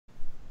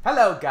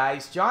Hello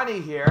guys, Johnny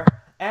here,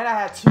 and I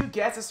had two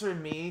guests with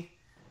me,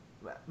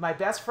 my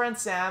best friend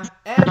Sam,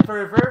 and for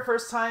the very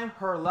first time,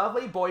 her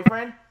lovely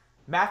boyfriend,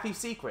 Matthew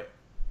Secret.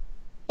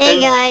 Hey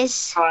Hey,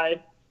 guys.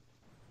 hi.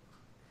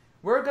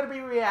 We're going to be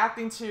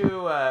reacting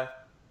to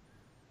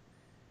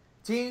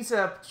teens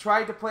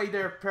try to play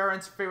their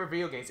parents' favorite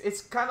video games.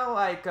 It's kind of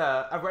like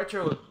a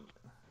retro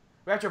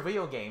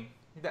video game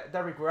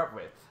that we grew up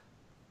with.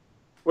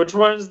 Which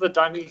one is the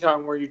Donkey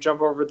Kong where you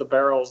jump over the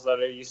barrels that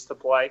I used to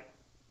play?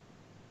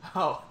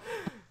 Oh.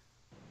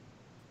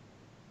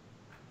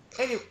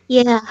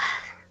 Yeah.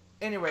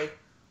 Anyway,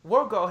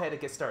 we'll go ahead and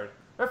get started.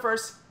 But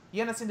first, you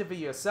haven't seen the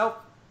video yourself,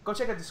 go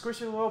check out the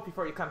description below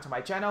before you come to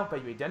my channel, but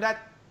if you've done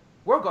that,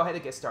 we'll go ahead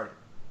and get started.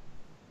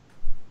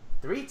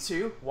 3,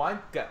 2, 1,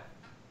 go.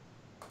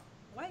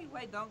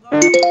 Wait, don't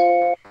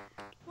go.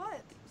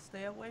 What?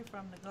 Stay away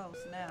from the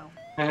ghost now.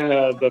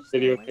 The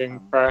video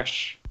game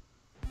crash.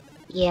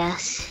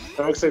 Yes.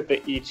 That looks like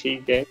the E.T.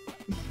 game.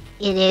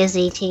 It is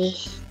E.T.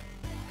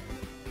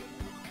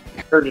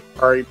 I heard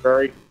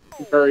Atari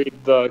buried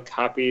the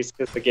copies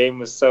because the game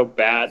was so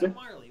bad. It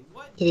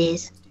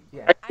is.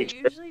 Yeah. I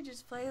usually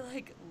just play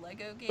like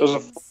Lego It was a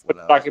games. When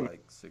I was document.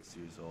 like 6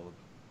 years old,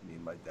 me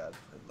and my dad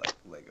played like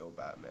Lego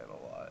Batman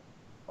a lot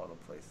on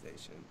a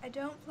PlayStation. I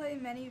don't play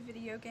many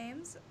video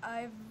games.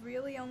 I've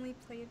really only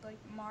played like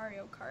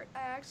Mario Kart. I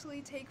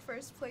actually take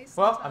first place.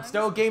 Well, I'm sometimes.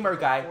 still a gamer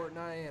guy.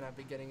 Fortnite, and I've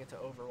been getting into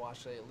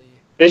Overwatch lately.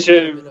 They A bit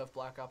should. of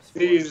Black Ops 4.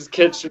 These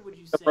kids should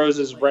the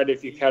roses red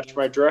if you catch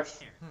my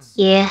drift.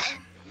 Yeah.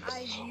 I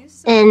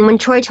used to And when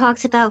play Troy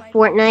talks about my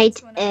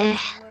Fortnite, when I was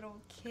a little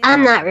kid.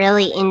 I'm not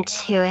really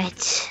into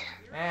it.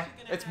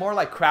 It's more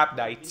like crap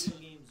night.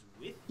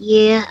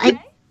 Yeah, I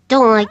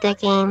don't like that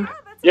game.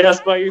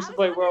 Yes, but I used to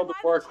play World of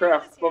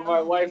Warcraft, but my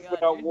life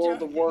without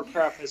World of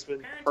Warcraft has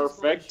been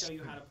perfect.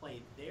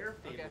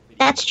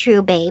 That's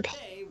true, babe.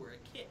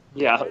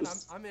 Yeah.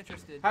 I'm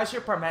interested. How's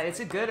your part, Matt? Is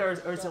it good or is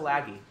it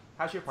laggy?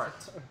 How's your part?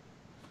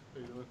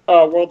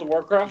 World of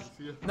Warcraft?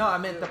 No, I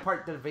meant the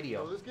part of the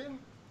video.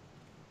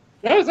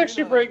 That was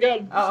actually pretty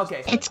good. Oh,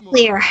 okay. It's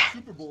clear.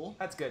 Super Bowl.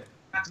 That's good.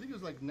 I think it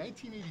was like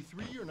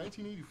 1983 or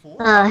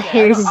 1984. Okay,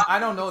 Here's. I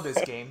don't know this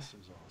game.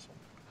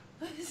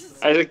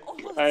 I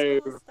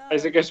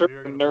think I sort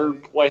of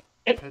nerd play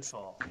it.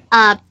 Pitfall.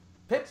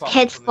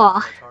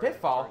 Pitfall.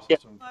 Pitfall.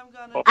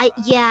 I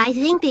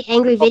think the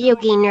Angry Video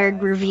Game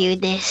Nerd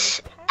reviewed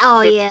this.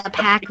 Oh yeah,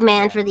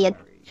 Pac-Man for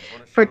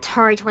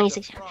Atari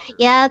 2600.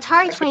 Yeah,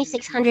 Atari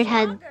 2600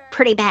 had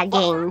pretty bad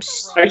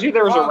games. Actually,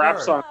 there was a Wrong rap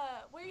word. song.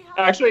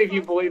 Actually, if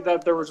you believe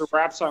that there was a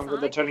rap song with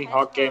the Tony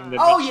Hawk game. That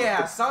Oh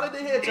yeah, Sonic the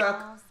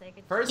Hedgehog.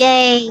 First,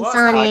 Yay, well,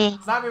 Sonic.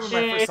 It's not even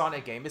my first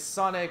Sonic game. It's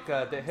Sonic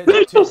the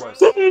Hedgehog 2 was.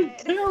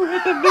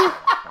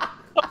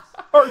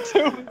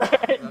 Cartoon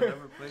I've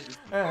never played this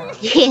before.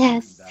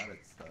 Yes. Bad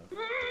at stuff.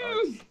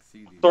 I like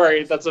CD.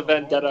 Sorry, that's a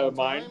vendetta of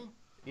mine.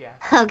 Yeah.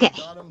 Okay.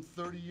 Got him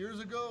 30 years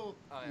ago.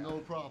 Oh, yeah. No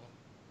problem.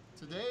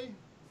 Today,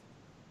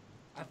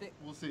 I think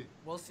we'll see.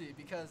 we'll see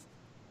because,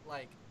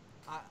 like,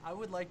 I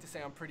would like to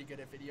say I'm pretty good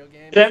at video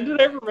games. Dan,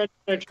 did I ever mention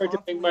I tried to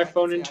make my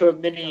phone into a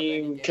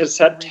mini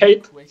cassette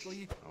tape?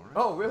 Quickly.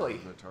 Oh really?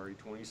 An Atari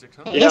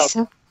 2600. Yeah. Yes.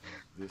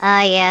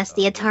 Yes,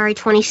 the Atari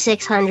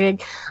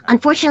 2600.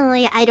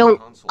 Unfortunately, I don't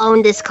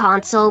own this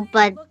console,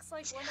 but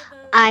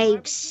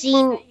I've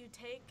seen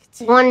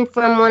one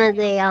from one of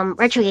the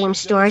retro game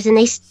stores, and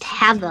they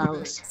have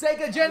those. Sega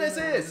When this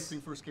Genesis.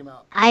 thing first came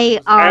out.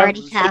 I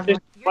already have one.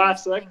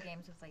 Classic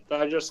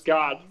that I just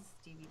got.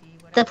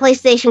 The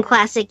PlayStation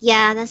Classic.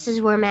 Yeah, this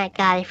is where Matt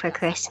got it for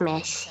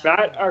Christmas.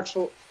 Matt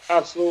actually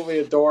absolutely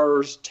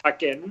adores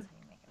Tekken.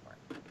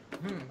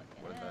 Would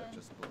that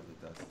just blow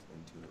the dust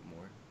into it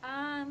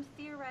more?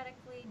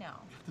 Theoretically, no.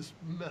 This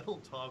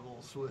metal toggle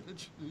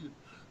switch.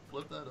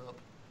 Flip that up,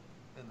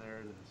 and there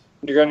it is.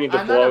 You're gonna need to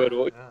I'm blow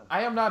not it.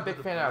 I am not a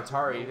big fan of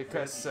Atari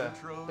because the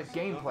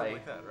gameplay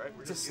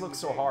just looks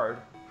so hard.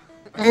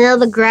 I know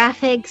the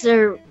graphics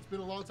are It's been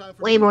a long time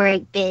for way more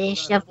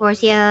 8-bitish, of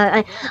course.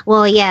 Yeah.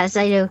 Well, yes,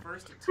 I do.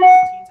 First to teach the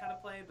teens how to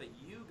play, but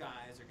you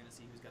guys are going to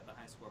see who's got the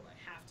high score by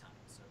halftime.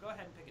 So go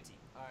ahead and pick a team.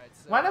 All right.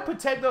 So, Why not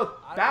Nintendo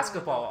I don't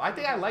basketball? really I know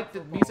think I like the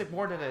football, music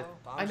more than it.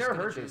 but I'm I just never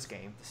gonna heard this choose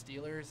game. The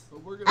Steelers.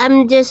 But we're gonna-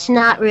 I'm just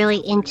not really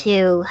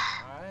into All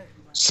right.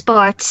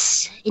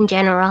 sports in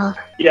general.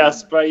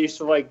 Yes, but I used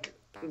to like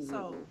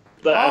So,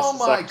 the Oh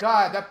my SSX.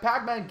 god, that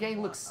Pac-Man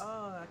game looks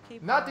I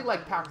keep nothing on like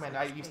thinking Pac-Man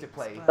I those used to tapes,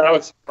 play. but That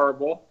looks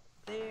horrible.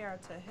 they are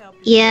to help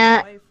you Yeah,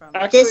 get away from it.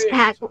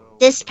 Actually,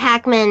 This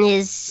Pac-Man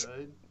is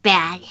Good.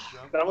 bad.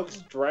 Jump. that looks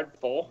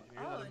dreadful.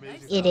 Hear that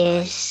amazing It sound?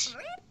 is.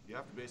 You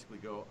have to basically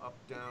go up,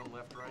 down,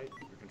 left, right.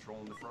 You're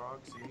controlling the frog,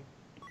 see?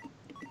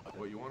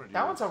 What you want to do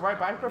That one's is alright,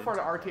 but I run prefer the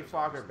into arcade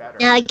Frogger better.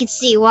 Now I can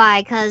see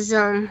why, cause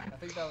I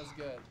think that was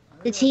good.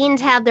 the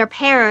teens have their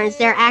parents.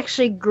 They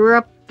actually grew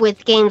up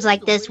with games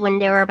like this when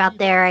they were about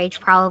their age,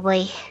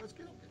 probably. Let's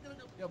get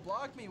up. Yo,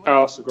 block me. I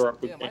also grew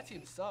up with Yeah, my games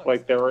team sucks.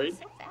 like their age.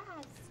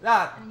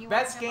 Nah, And you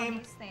best wanna jump on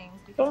game. these things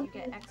because you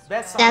get extra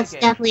Best That's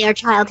Sonic game. definitely our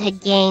childhood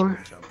game.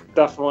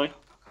 Definitely.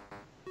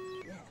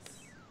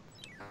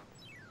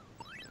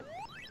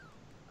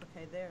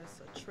 Okay, there.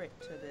 There's a trick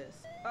to this.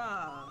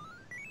 Ah.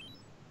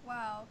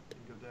 Wow. You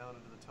can go down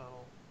into the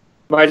tunnel.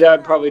 My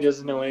dad probably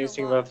doesn't know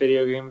anything about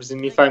video games,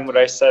 and he find what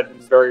I said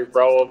very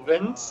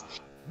relevant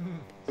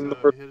in the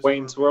So you hit a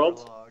Wayne's square World.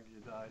 log,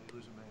 you die, you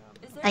lose a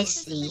man. Is there I a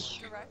specific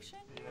see. direction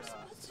you're Yeah.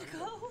 supposed to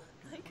go?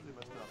 Like, Pretty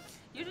messed up.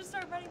 you just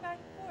start running back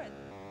and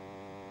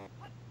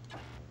forth.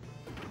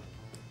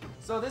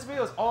 So this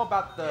video is all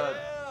about the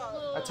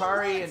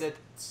Atari and the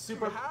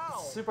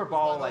Super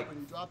Ball, like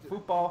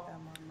football.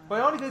 But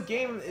the only good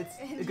game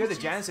it's good to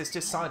Genesis is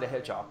just Sonic the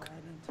Hedgehog.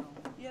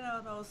 You know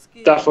those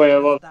skills Definitely, I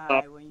just love die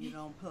that. when you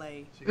don't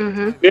play.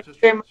 Mhm. The other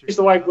game I used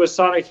to like was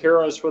Sonic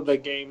Heroes for the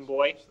Game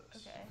Boy.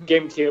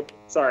 GameCube,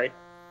 sorry.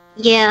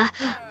 Yeah,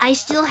 I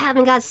still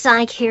haven't got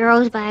Sonic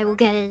Heroes, but I will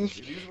get it in the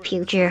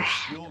future.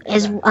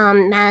 As Matt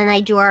and I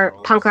do our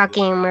punk rock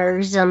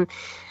gamers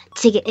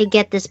to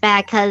get this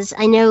back, because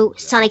I know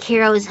Sonic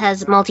Heroes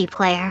has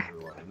multiplayer.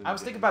 I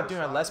was thinking about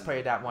doing a Let's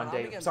Play that one I'm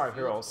day. against Sorry,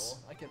 field Heroes. goal.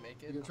 I can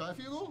make You it. gonna try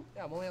field goal?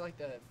 Yeah, I'm only like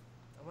the.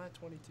 I'm at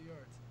 22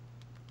 yards.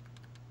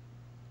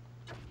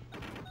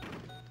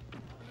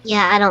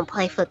 Yeah, I don't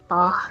play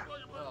football.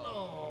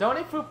 Oh. The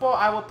only football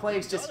I will play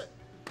is just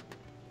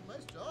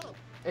Nice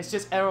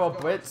job. Aero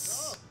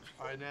Blitz.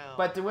 Alright, now.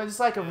 But when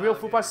it's like a real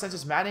football since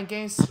it's Madden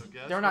games,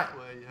 they're not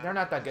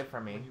that good for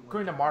me.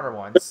 Including the modern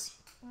ones.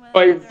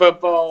 Playing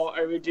football,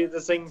 I would do the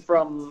thing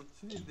from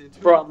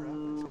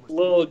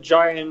Little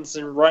Giants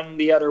and run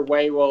the other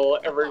way while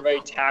everybody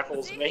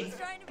tackles me. He's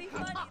trying to be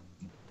funny.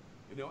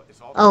 You know, it's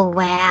all Oh,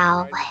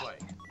 wow. right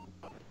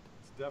play.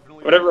 It's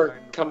definitely Whatever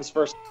right. comes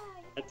first.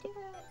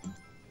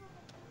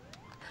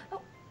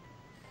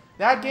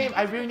 That game,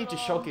 I really need to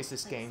showcase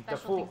this game. The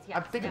Special full. things, yeah.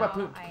 I'm thinking about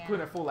No,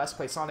 putting a full Let's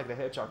Play Sonic the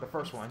Hedgehog, the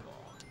first one.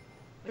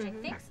 Which I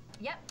think.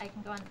 Yep, I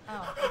can go on.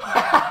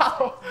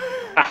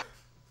 Oh.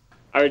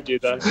 I would do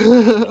that.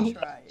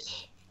 Try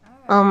it.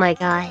 Oh my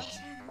god.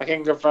 I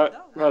can go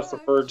past the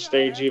third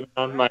stage even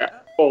on my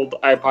old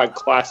iPod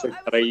Classic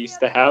that I used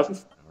to have. All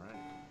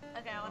right.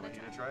 Okay, I want to You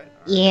try. gonna try it?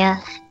 Yeah.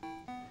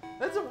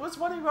 What's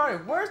wondering about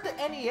it? Where's the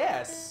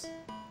NES?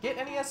 Get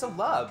NES some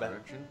love.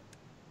 Direction.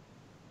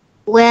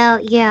 Well,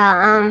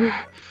 yeah,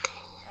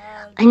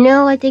 I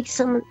know I think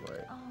some of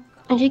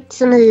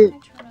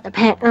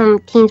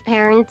the teens'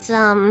 parents,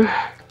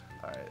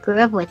 grew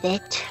up with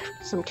it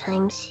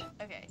sometimes.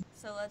 Okay,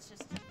 so let's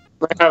just.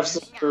 My half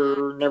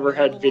sister never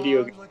had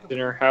video games in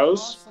her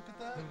house. Look at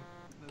that. And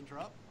then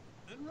drop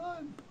and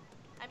run.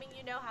 I mean,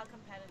 you know how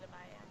competitive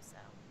I am, so.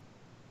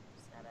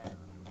 Just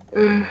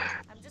gotta,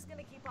 I'm just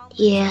gonna keep on.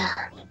 Yeah.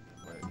 Wait,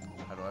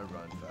 how do I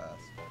run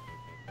fast?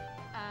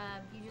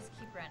 You just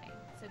keep running.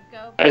 So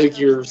go. I think go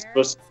you're here,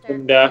 supposed to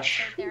start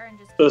dash there and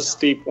just keep the going.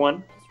 steep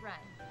one.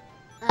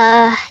 Just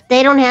run.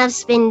 They don't have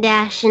spin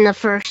dash in the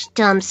first,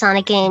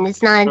 Sonic game.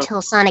 It's not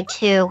until Sonic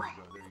 2.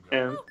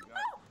 And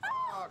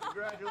Oh,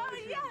 congratulations.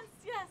 Yes,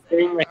 yes.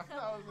 Getting my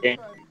So- game.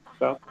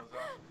 So,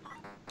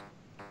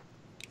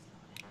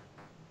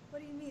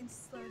 What do you mean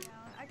slow down?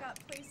 I got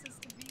places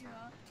to be,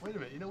 huh? Wait a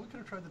minute. You know, we could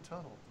have tried the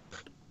tunnel.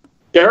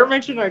 did I ever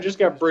mention I just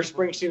got Bruce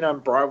Springsteen on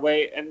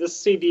Broadway, and this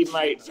CD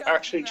might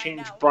actually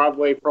change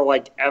Broadway for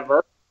like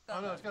ever.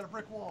 Oh no, it's got a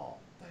brick wall.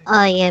 Dang.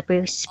 Oh yeah,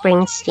 Bruce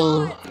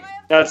Springsteen.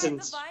 That's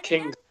in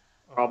King,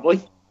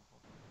 probably.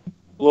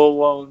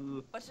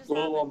 Little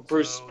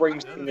Bruce So,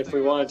 Springsteen, the if other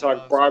we thing want to about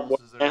talk Broadway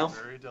consoles is they're now.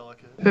 Very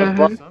delicate.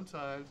 Mhm.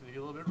 Sometimes when you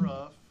get a little bit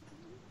rough,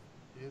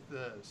 you hit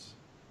this.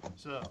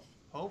 So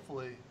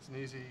hopefully it's an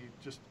easy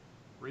just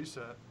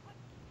reset.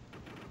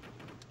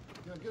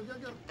 Go, go, go,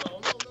 go. Oh,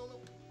 no, no,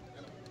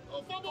 no.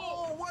 Oh, fumble!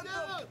 Oh, what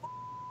Yeah!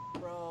 the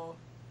bro?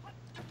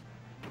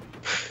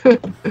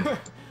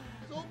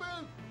 It's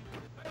open!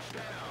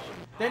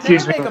 They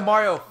Excuse never me. make a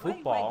Mario Wait,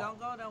 football. don't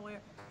go nowhere.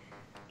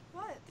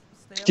 What?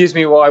 Stay Excuse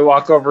me away while I from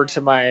walk the over door.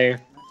 to my. I tell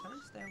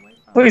you, stay away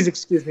from Please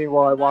excuse me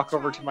while I I'm not walk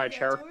over trying to my get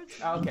chair. towards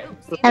you. Okay.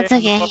 That's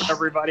okay.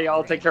 Everybody,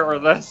 I'll take care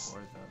of this.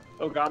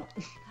 Oh god.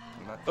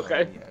 You're not Okay.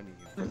 telling me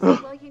anything.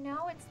 Well, you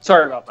know, it's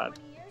Sorry been about like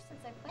that. 20 years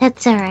since I played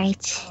That's it,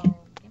 alright. so give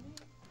me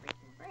a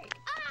freaking break.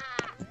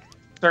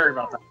 Sorry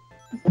about that.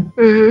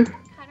 Mhm.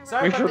 Kinda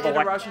Sorry Make about sure the the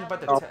light- interruption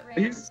about the Oh, te-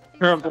 please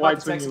turn off the about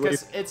lights the when text, you leave.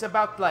 'cause it's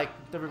about like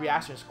the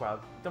reaction squad,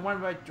 the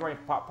one where during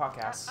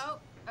podcasts. Oh,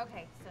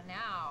 okay, so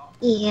now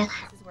Yeah.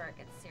 this is where it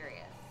gets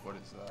serious. What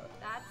is that?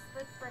 That's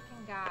the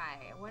frickin'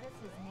 guy. What is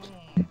his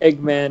name?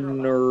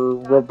 Eggman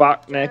or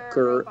Robotnik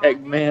or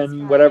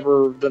Eggman,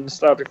 whatever the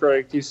nostalgic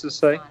critic used to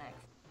say. Sonic.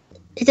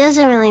 It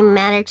doesn't really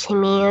matter to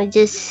me. I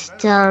just,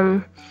 Yours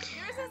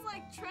is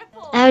like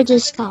triple. I would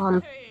just call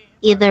him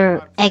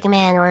either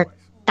Eggman or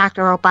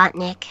Dr.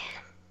 Robotnik.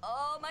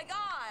 Oh my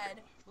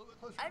god.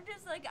 I'm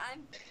just like,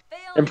 I'm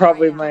failing. And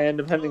probably right now. my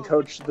independent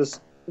coach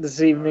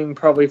this evening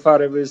probably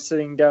thought I was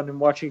sitting down and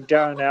watching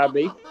Downton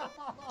Abbey.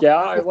 Yeah,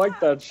 I like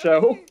that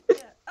show.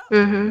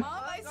 Mhm. Mom,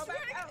 I swear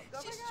to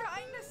God, she's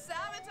trying to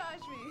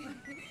sabotage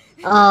me.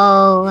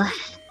 Oh, I was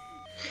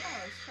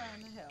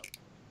trying to help.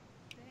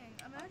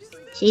 Dang, I'm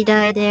actually. she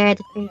died there at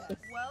the first.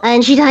 Well,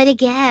 And she died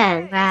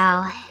again.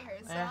 Wow.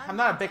 I'm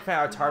not a big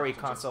fan of Atari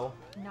console.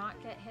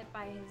 Not get hit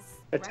by his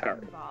Atari.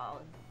 wrecking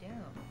ball of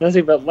doom.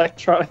 Nothing but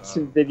electronics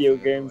and video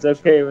games.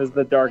 Okay, it was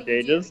the Dark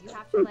Ages.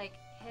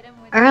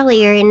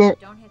 Earlier in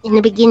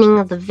the beginning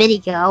of the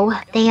video,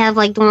 they have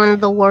like one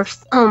of the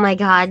worst. Oh my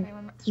god,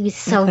 he was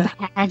so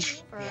bad.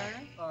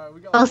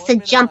 Supposed to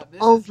jump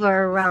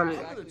over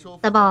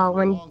the ball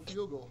when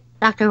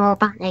Dr.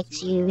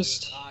 Robotnik's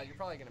used. You're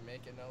probably gonna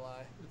make it, no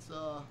lie. It's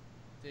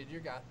Dude, you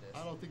got this.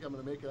 I don't think I'm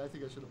gonna make it. I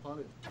think I should have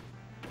punted.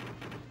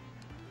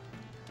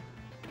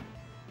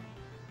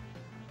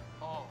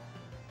 Oh.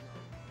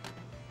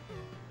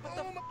 What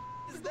the f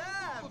is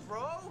that,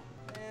 bro?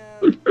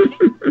 Man.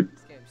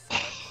 This game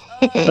sucks.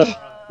 All right.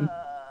 All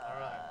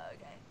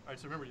right.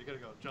 So remember, you gotta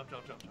go. Jump,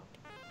 jump, jump, jump.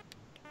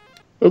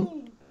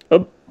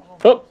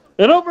 Up,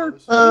 and over.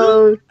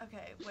 Oh,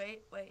 Okay,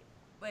 wait.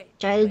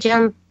 try to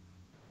jump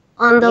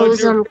on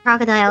those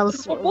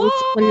crocodiles.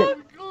 Good.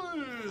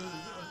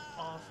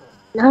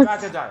 No,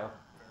 Crocodile.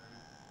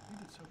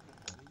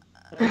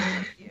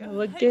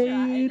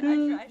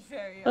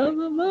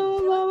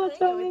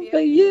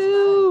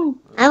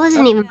 I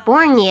wasn't even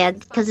born yet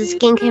because this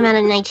game came out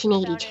in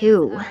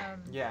 1982.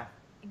 Yeah.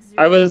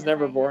 I was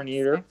never born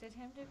either.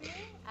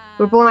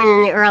 We're born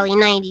in the early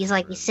 90s,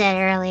 like we said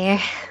earlier.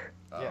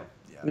 Yeah.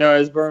 No, I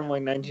was born in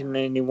like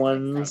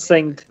 1991.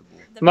 Think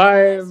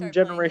my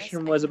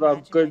generation was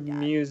about good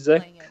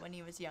music. When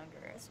he was younger.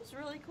 This was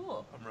really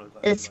cool. I'm really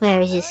glad. That's what I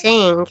was just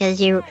saying,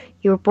 because you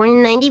were born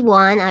in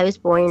 91, I was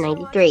born in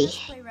 93.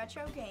 Play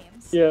retro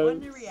games. Yeah.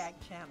 Wonder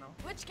React channel.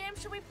 Which game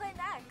should we play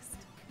next?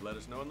 Let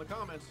us know in the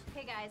comments.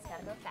 Hey guys,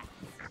 gotta go fast.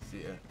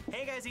 See ya.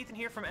 Hey guys, Ethan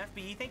here from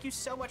FBE. Thank you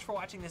so much for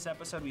watching this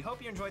episode. We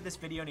hope you enjoyed this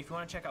video, and if you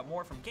want to check out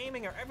more from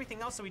gaming or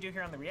everything else that we do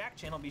here on the React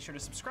channel, be sure to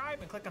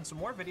subscribe and click on some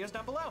more videos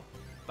down below.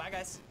 Bye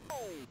guys.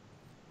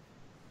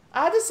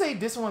 I had to say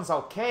this one's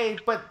okay,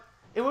 but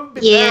it would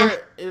be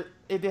better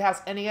if it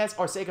has NES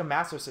or Sega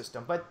Master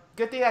System. But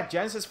good thing that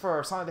Genesis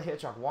for Sonic the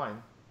Hedgehog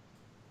 1.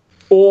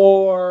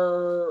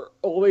 Or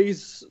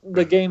always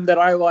the game that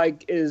I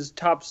like is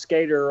Top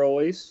Skater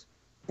always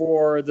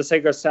for the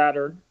Sega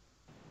Saturn.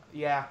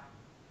 Yeah.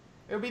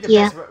 It would be the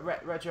best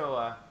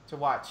retro to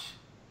watch.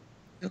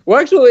 Well,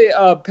 actually,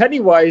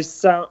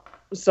 Pennywise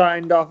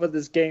signed off of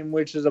this game,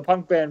 which is a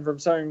punk band from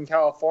Southern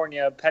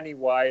California,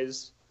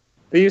 Pennywise.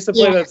 They used to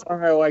play that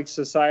song I Like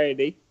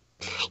Society.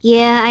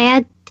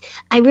 Yeah,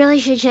 I really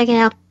should check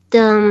out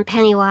the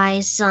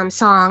Pennywise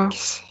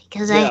songs,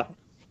 because I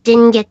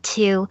didn't get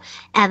to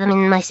add them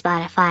in my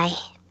Spotify.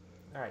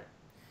 Alright.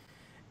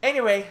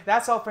 Anyway,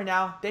 that's all for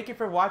now. Thank you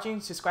for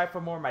watching. Subscribe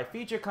for more of my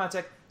future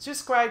content.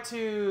 Subscribe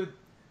to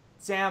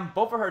Sam,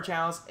 both of her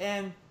channels,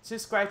 and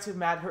subscribe to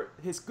Matt.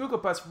 His Google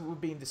Plus will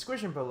be in the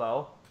description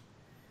below.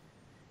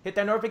 Hit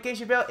that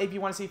notification bell if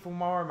you want to see for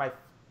more of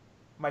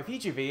my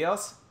future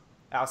videos.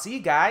 I'll see you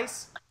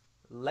guys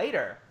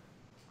later.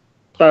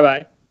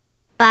 Bye-bye.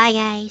 Bye,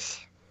 guys.